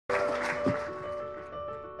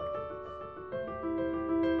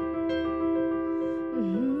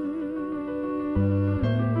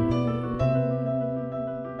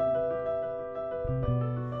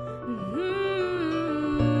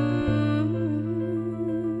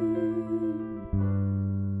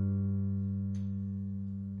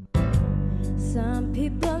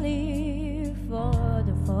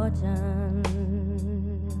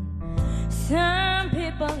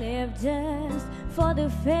just for the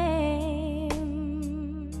fame.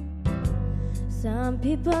 Some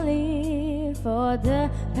people live for the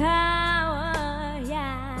power,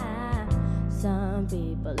 yeah. Some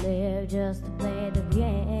people live just to play the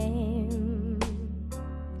game.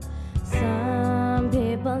 Some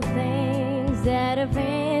people think that a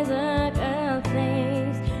physical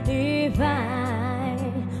things. If I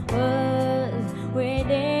was within,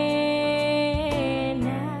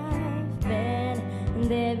 I've been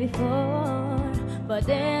there before, but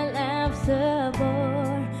then left so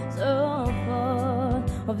bored, so full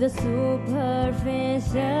of the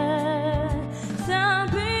superficial. Some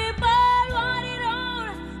people want it all,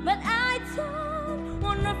 but I don't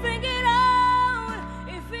wanna figure it out.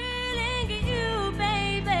 If feeling you,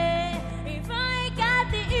 baby, if I got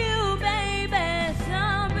the you, baby.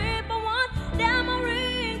 Some people want diamond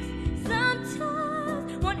rings,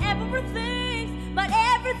 sometimes want everything, but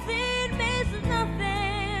everything means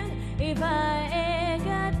nothing if I ain't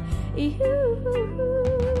got you.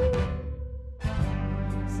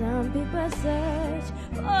 Some people search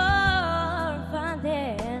for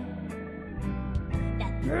something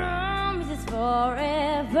that promises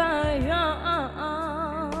forever young.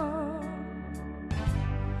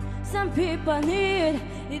 Some people need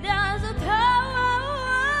us of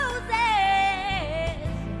roses,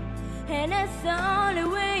 and that's the only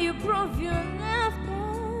way you prove your love.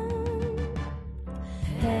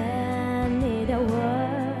 And need a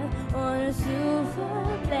word on a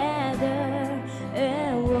silver platter.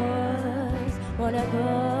 It was what I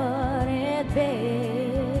could it be,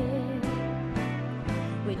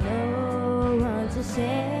 with no one to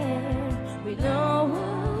share, with no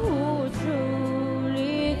one who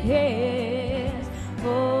truly cares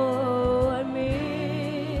for me.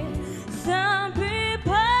 Some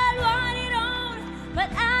people want it all, but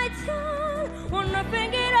I don't wanna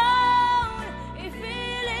bring it on. If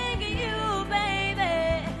feeling you, baby,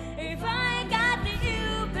 if I got the you,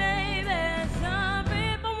 baby. Some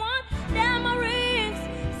people want diamond rings,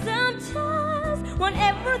 sometimes want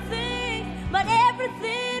everything, but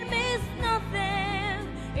everything means nothing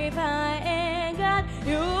if I ain't got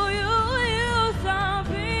you, you, you. Some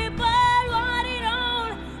people want it all,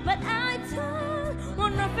 but I don't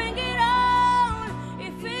wanna bring it on.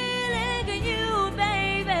 If feeling you,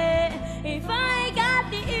 baby, if I got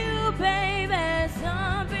the you, baby.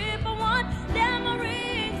 Some people want diamond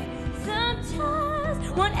rings, sometimes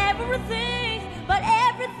want everything, but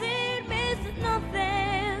everything means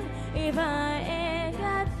nothing if I ain't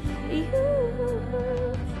got you.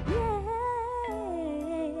 Yeah.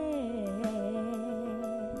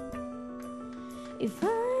 If I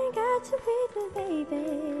ain't got to be the baby,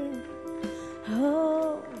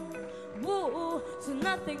 oh, woo, so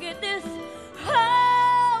nothing get this. Oh.